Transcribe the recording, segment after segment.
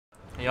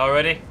Are y'all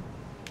ready?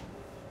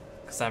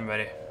 Because I'm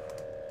ready.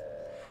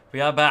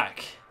 We are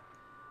back.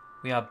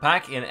 We are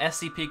back in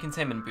SCP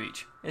Containment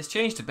Breach. It's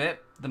changed a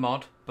bit, the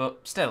mod, but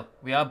still,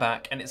 we are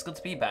back, and it's good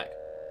to be back.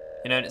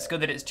 You know, and it's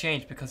good that it's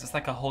changed because it's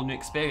like a whole new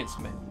experience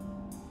for me.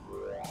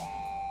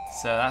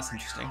 So that's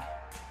interesting.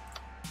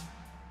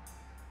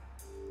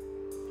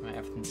 Right,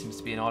 everything seems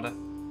to be in order.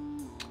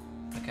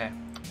 Okay.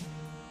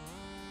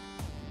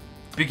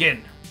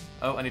 Begin!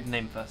 Oh, I need a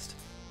name first.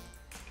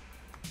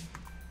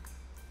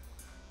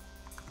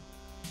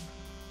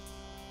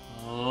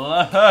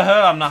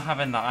 I'm not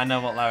having that. I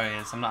know what Larry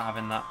is. I'm not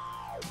having that.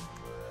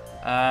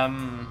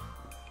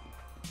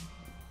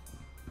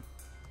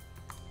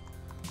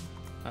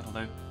 That'll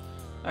do.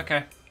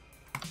 Okay.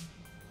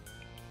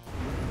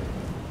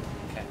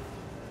 Okay.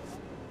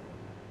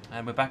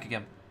 And we're back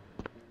again.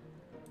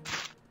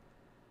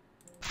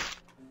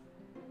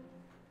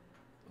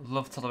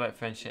 Love to tolerate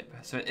friendship.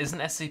 So it isn't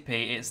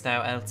SCP, it's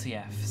now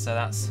LTF. So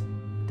that's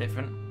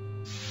different.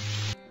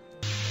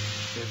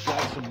 They've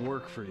got some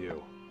work for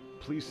you.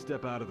 Please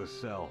step out of the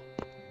cell.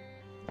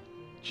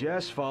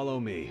 Just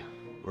follow me.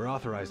 We're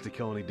authorized to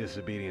kill any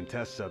disobedient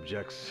test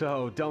subjects,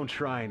 so don't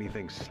try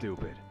anything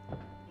stupid.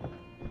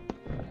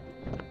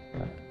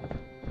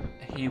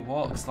 He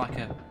walks like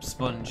a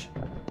sponge.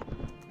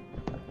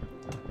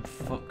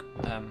 Fuck.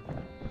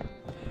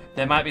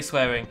 There might be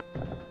swearing.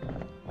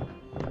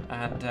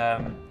 And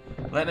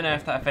let me know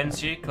if that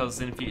offends you,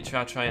 because in future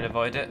I'll try and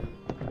avoid it.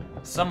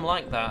 Some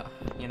like that,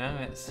 you know,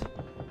 it's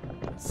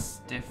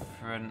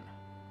different.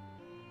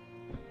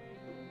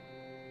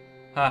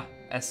 Ha,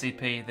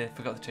 SCP, they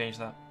forgot to change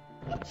that.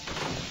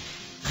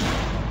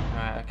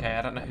 Alright, okay,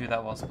 I don't know who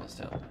that was, but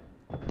still.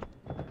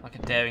 Like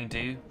a daring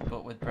do,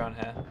 but with brown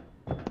hair.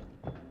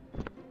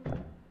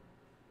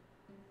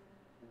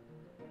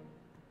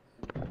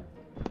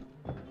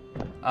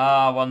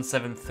 Ah,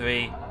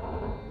 173.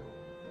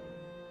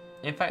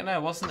 In fact, no,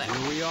 it wasn't it?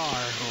 Here we are.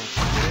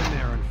 Get in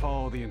there and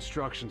follow the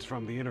instructions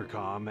from the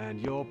intercom,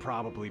 and you'll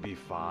probably be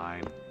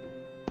fine.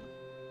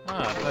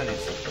 Ah,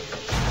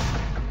 ponies.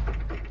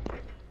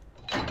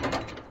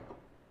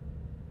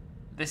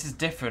 This is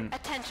different.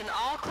 Attention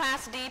all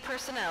Class D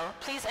personnel.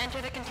 Please enter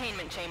the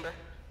containment chamber.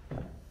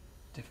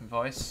 Different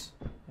voice.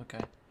 Okay.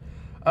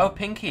 Oh,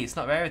 Pinky. It's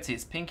not Rarity.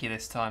 It's Pinky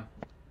this time.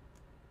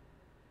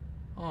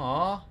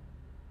 Aww.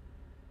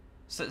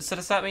 So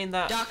does that mean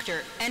that...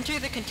 Doctor, enter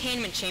the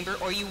containment chamber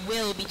or you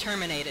will be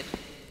terminated.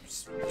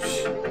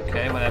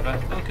 Okay, whatever.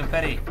 Oh,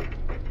 confetti.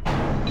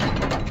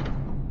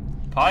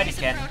 Party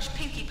Ken. Approach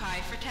Pinkie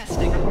Pie for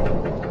testing.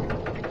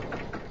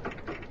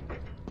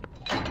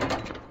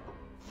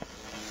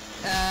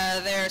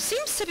 There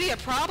seems to be a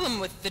problem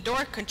with the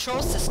door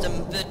control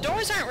system. The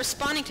doors aren't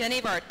responding to any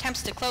of our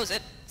attempts to close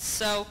it,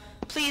 so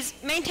please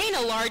maintain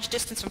a large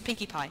distance from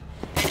Pinkie Pie.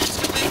 And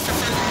just wait for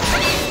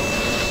further...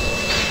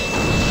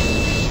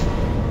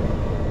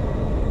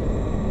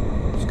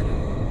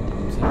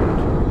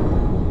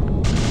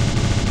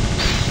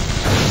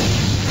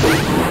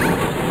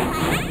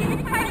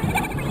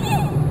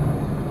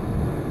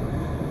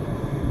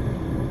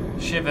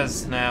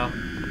 Shivers now.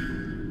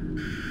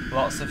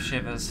 Lots of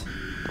shivers.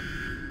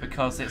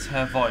 Because it's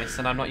her voice,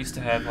 and I'm not used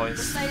to her voice.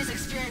 The site is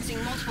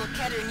experiencing multiple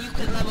Keter and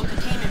Euclid level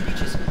containment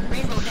breaches.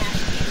 Rainbow Dash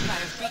and Pinkie Pie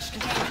have breached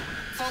containment.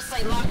 Full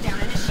site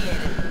lockdown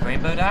initiated.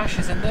 Rainbow Dash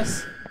is in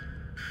this?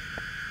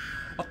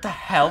 What the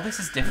hell? This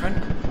is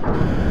different.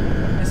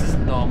 This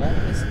isn't normal.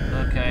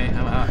 Okay,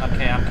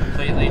 I'm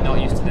completely not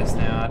used to this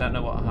now. I don't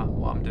know what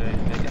I'm doing.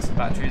 I'm gonna get some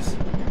batteries.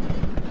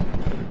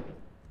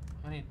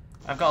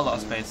 I've got a lot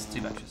of space.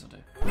 2 batteries will do.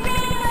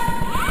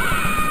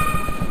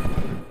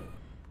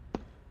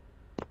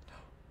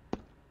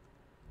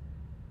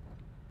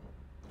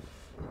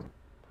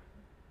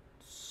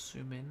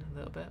 Zoom in a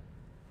little bit.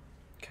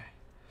 Okay.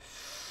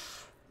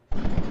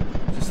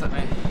 Just let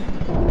me...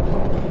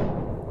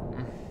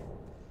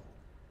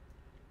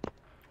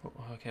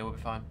 Oh, okay, we'll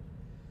be fine.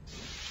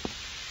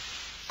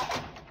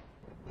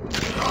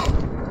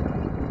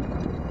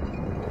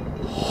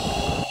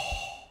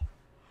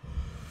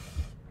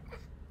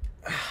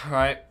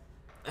 Right.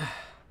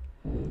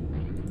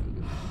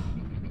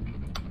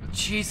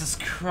 Jesus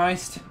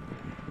Christ.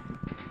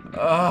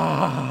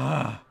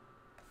 Ugh.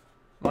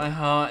 My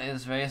heart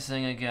is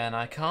racing again.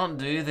 I can't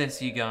do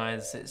this, you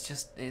guys.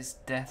 It's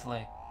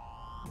deathly.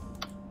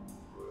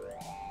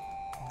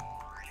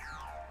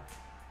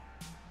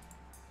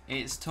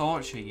 It's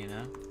torture, you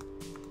know.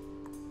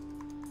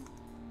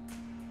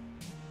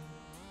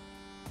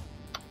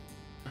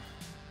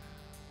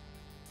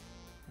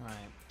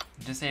 Right.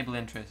 Disable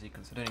intro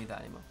sequence. I don't need that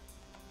anymore.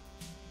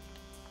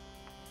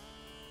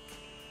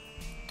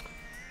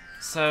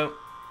 So,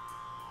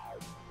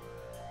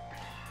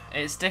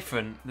 it's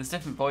different. There's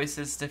different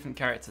voices, different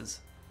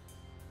characters.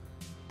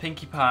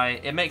 Pinkie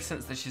Pie, it makes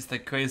sense that she's the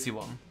crazy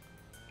one.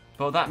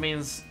 But that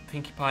means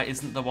Pinkie Pie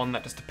isn't the one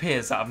that just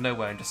appears out of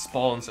nowhere and just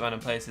spawns at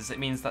random places. It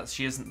means that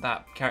she isn't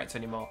that character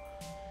anymore.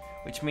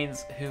 Which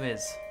means, who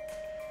is?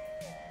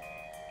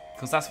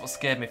 Because that's what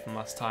scared me from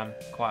last time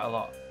quite a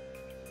lot.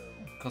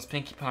 Because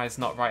Pinkie Pie is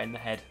not right in the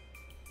head.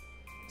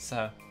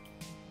 So,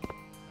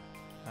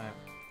 Alright.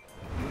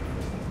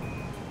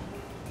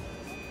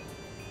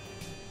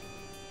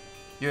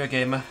 You're a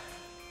gamer.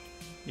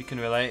 You can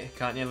relate,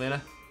 can't you,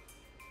 Luna?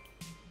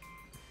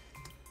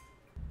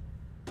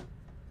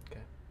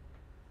 Okay.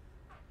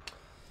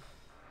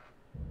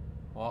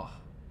 What?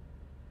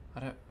 I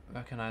don't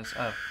recognise.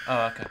 Oh,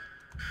 okay.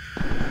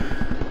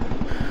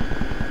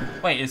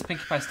 Wait, is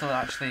Pinkie Pie still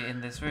actually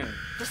in this room?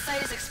 The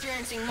site is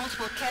experiencing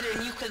multiple Keter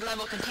and Euclid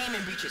level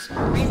containment breaches.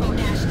 Rainbow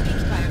Dash and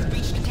Pinkie Pie have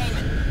breached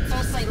containment.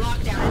 Full site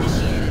lockdown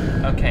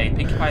initiated. Okay,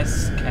 Pinkie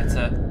Pie's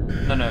Keter.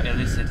 No,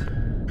 Elucid.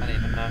 I don't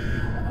even know.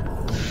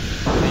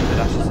 Rainbow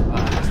Dash is a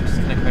part. This is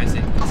kind of crazy.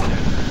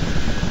 Considering.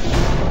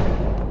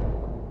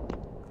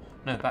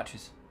 No,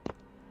 batteries.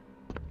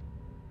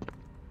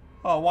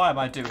 Oh, why am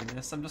I doing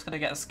this? I'm just gonna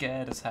get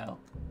scared as hell.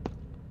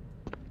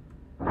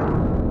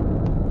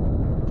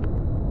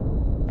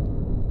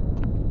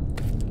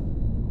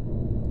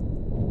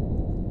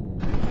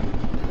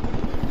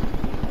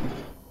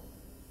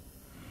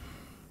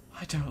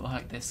 I don't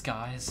like this,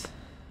 guys.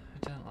 I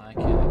don't like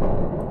it.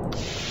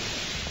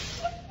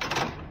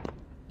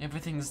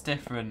 Everything's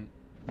different.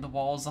 The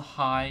walls are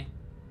high.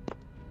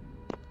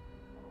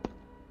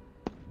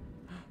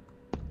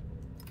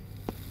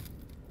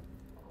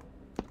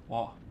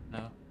 What?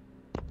 No.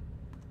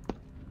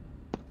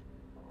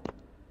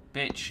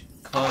 Bitch,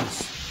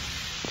 close.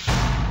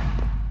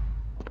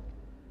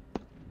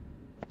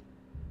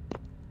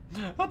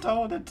 I don't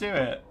want to do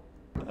it.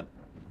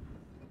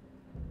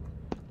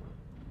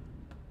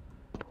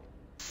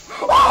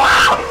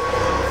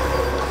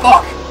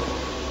 Fuck!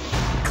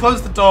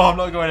 Close the door, I'm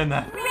not going in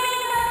there.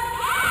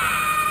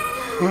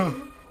 I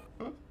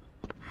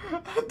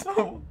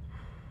don't...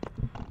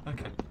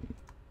 Okay.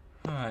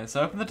 Alright,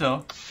 so open the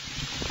door.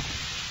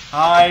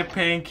 Hi,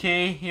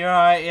 Pinkie. You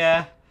alright?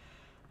 Yeah.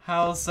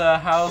 How's the...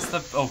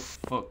 Oh,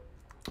 fuck.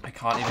 I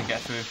can't even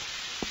get through.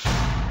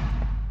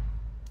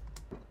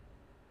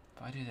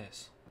 If I do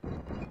this...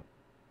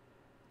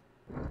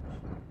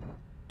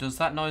 Does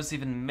that noise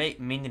even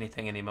mean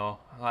anything anymore?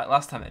 Like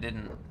last time it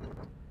didn't.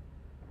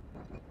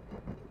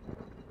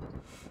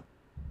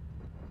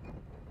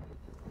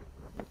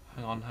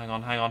 Hang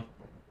on.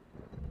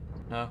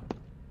 No.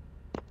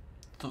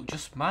 Look,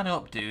 just man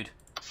up, dude.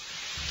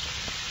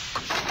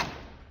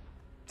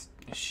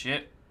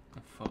 Shit.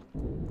 Oh, fuck.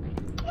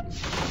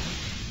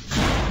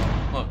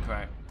 Look,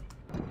 right.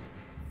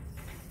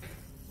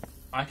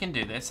 I can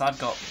do this. I've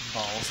got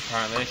balls,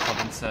 apparently,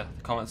 according to the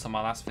comments on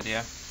my last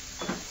video.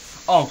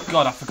 Oh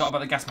god, I forgot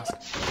about the gas mask.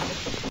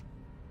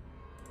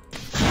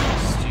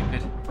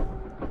 Stupid.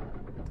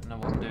 Don't know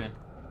what I'm doing.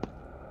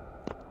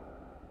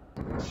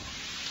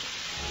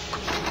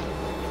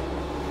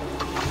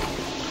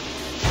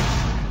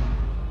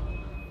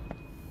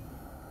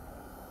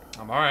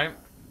 I'm alright.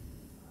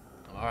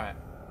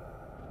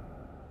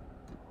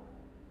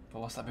 But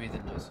what's that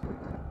breathing noise?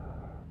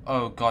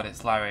 Oh god,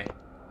 it's Larry.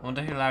 I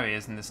wonder who Larry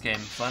is in this game.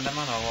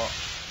 Slenderman or what?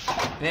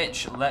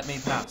 Bitch, let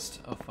me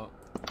past. Oh fuck.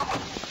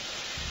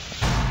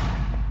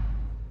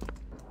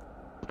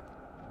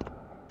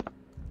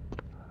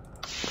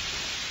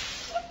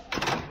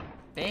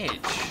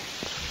 Bitch.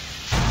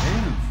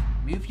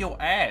 Move your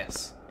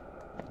ass.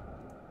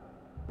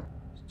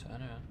 Just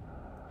turn around.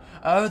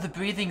 Oh, the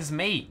breathing's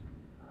me.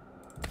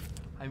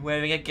 I'm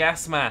wearing a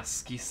gas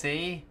mask, you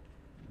see?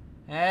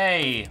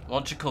 Hey,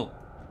 logical.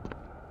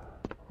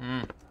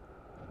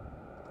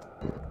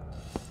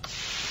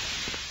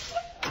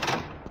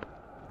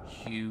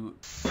 You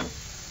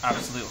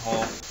absolute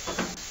whore.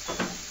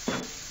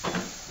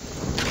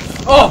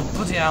 Oh,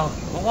 bloody hell.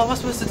 Well, what am I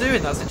supposed to do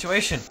in that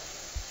situation?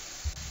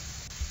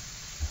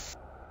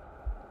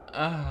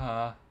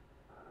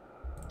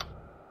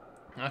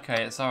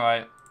 Okay, it's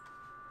alright.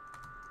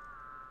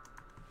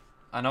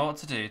 I know what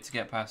to do to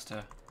get past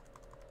her.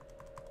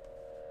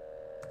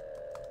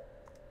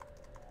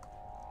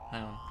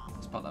 Hang on,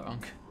 I spelled that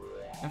wrong.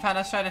 In fact,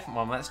 let's try a different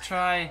one. Let's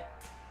try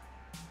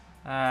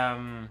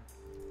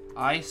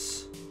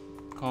ice,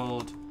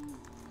 cold,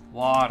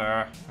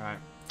 water. Right,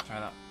 let's try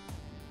that.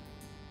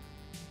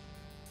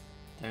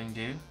 Doing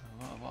do.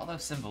 What are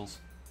those symbols?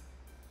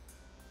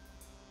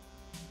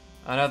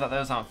 I know that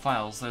those aren't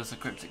files, those are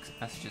cryptic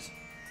messages.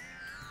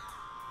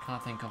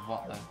 Can't think of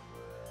what though.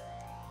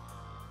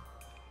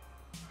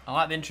 I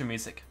like the intro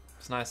music.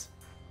 It's nice.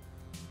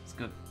 It's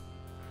good.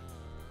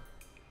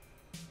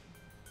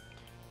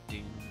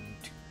 Ding,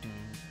 ding, ding,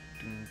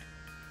 ding,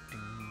 ding.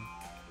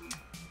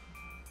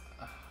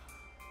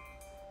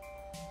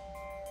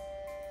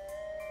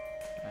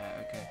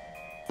 Okay.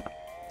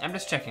 I'm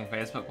just checking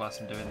Facebook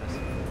whilst I'm doing this.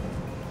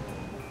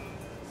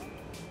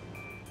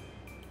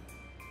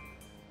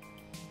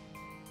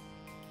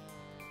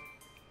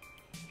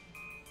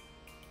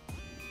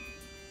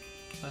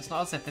 It's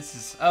not as if this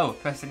is... Oh,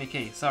 press any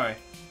key. Sorry.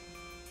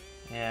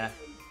 Yeah.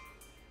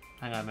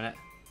 Hang on a minute.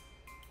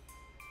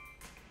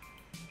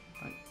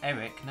 But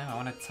Eric, no, I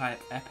want to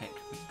type epic,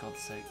 for God's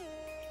sake.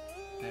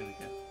 There we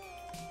go.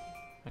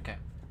 Okay.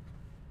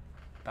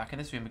 Back in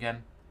this room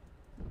again.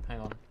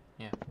 Hang on.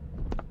 Yeah.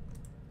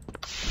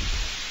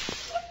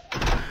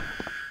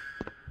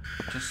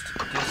 Just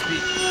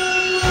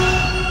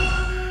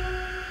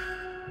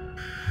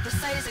The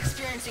site is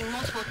experiencing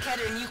multiple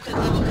Keter and Euclid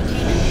level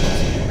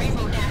containment.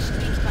 Rainbow Dash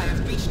and Pinkie Pie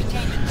have breached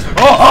containment.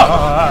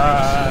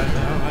 Oh!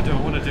 No, I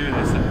don't want to do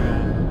this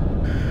anymore.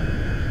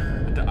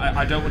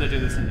 I don't want to do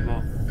this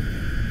anymore.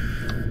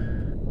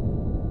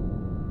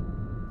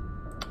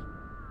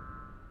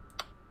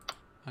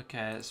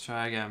 Okay, let's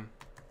try again.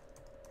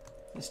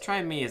 Let's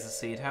try me as a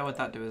seed. How would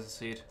that do as a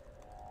seed?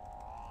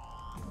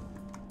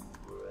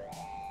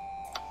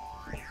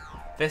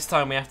 This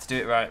time we have to do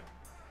it right.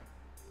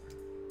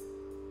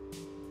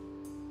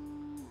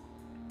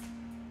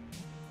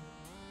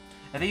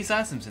 Are these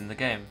items in the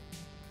game?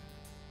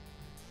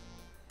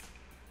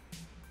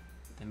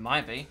 They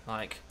might be.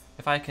 Like,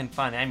 if I can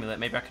find the amulet,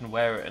 maybe I can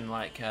wear it and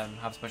like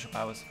have special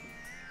powers.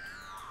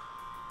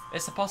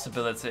 It's a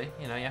possibility.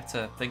 You know, you have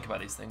to think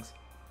about these things.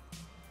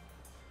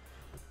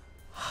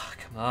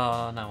 Come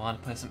on, I want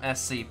to play some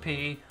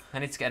SCP. I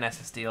need to get an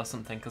SSD or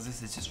something because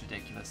this is just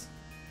ridiculous.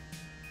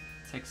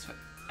 It takes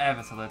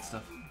forever to load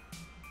stuff.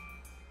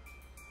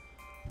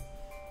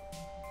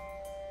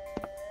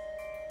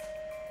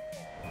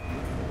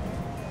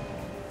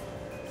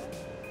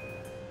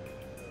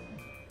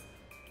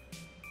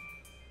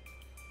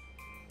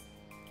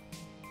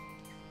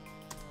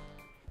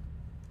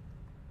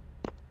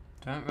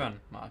 Don't run,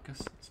 Marcus.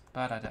 It's a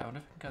bad idea. I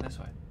wonder if I can go this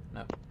way.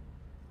 No.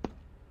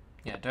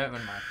 Yeah, don't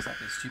run, Marcus. That'd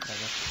be a stupid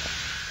idea.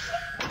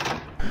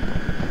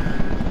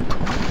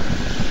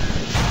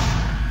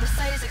 The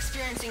site is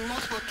experiencing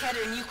multiple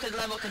Keter and Euclid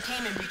level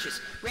containment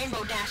breaches.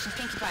 Rainbow Dash and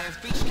Pinkie Pie have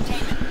breached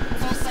containment.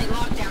 Full site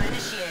lockdown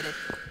initiated.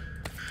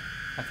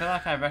 I feel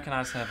like I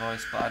recognise her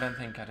voice, but I don't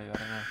think I do. I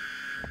don't know.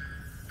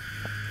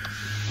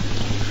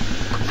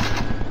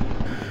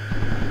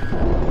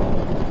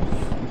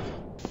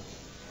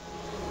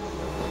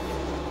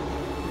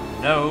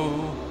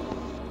 No.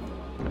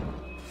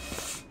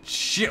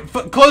 Shit,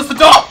 close the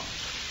door!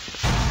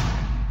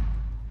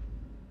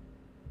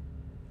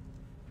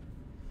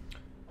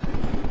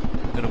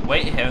 I'm gonna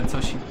wait here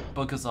until she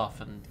buggers off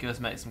and goes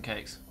make some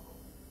cakes.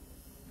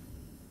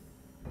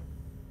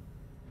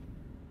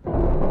 Can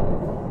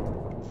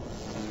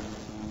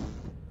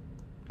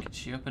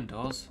she open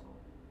doors?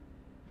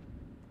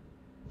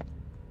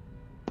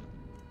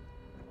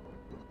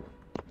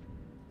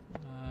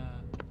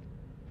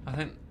 I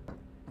think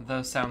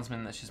those sounds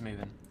mean that she's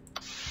moving.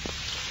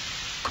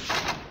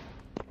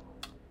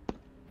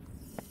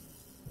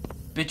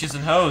 Bitches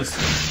and hoes.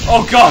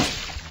 Oh god!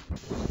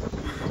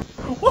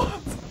 What?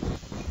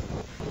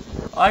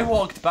 I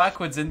walked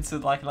backwards into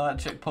like an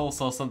electric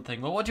pulse or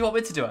something. Well, what do you want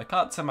me to do? I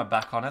can't turn my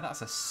back on it.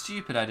 That's a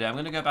stupid idea. I'm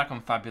gonna go back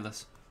on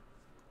Fabulous.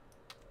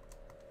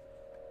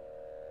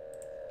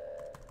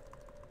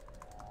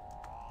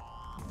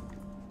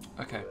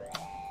 Okay.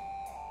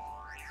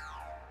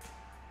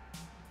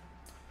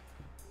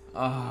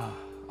 Oh,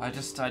 I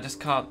just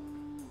can't.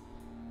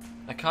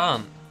 I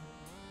can't.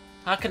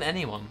 How can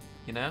anyone,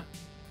 you know?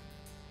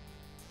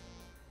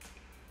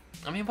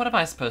 I mean, what am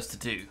I supposed to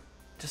do?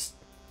 Just...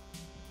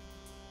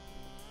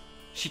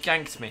 She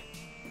ganked me.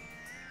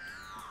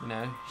 You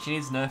know, she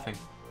needs nerfing.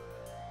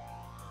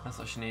 That's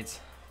what she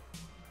needs.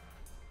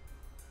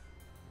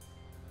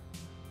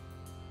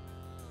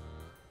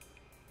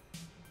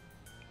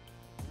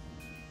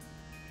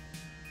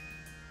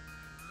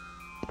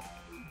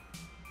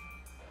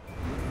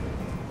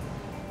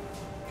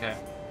 Okay,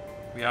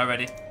 we are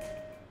ready.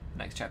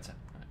 Next chapter.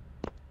 Right.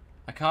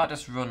 I can't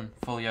just run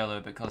full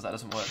YOLO because that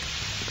doesn't work.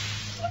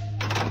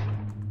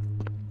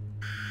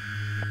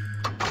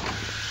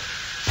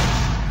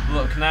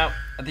 Look, now,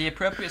 the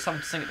appropriate song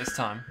to sing at this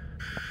time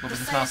will be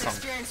the smile song.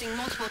 Experiencing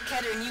multiple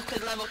Keter and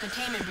Euclid level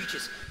containment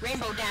breaches.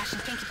 Rainbow Dash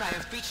and Pinkie Pie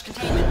have breached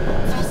containment.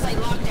 Full site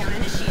lockdown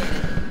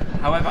initiated.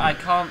 However, I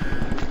can't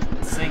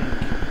sing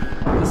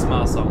the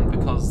smile song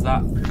because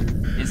that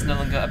is no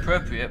longer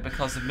appropriate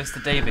because of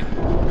Mr. David.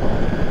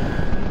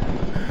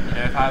 You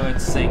know, if I were to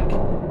sing,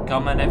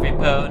 come on every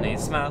pony,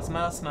 smile,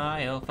 smile,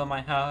 smile, fill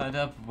my heart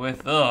up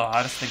with,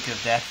 I just think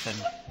of death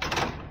and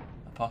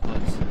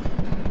apocalypse.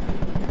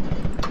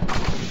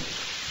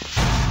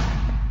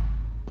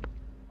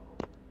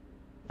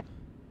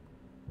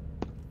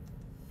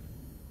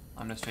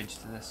 I'm no stranger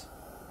to this.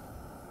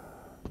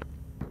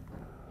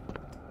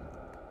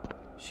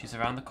 She's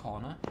around the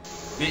corner.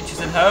 Bitches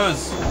and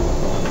hoes!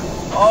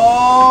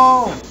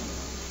 Oh!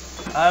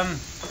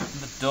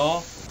 The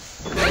door.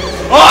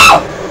 Oh!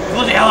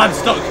 Bloody hell, I'm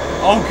stuck!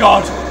 Oh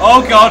god!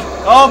 Oh god!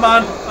 Oh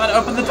man! Man,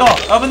 open the door!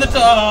 Open the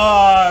door! Oh,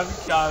 I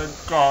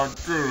can't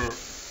do it.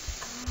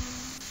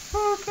 I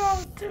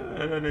can't do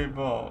it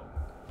anymore.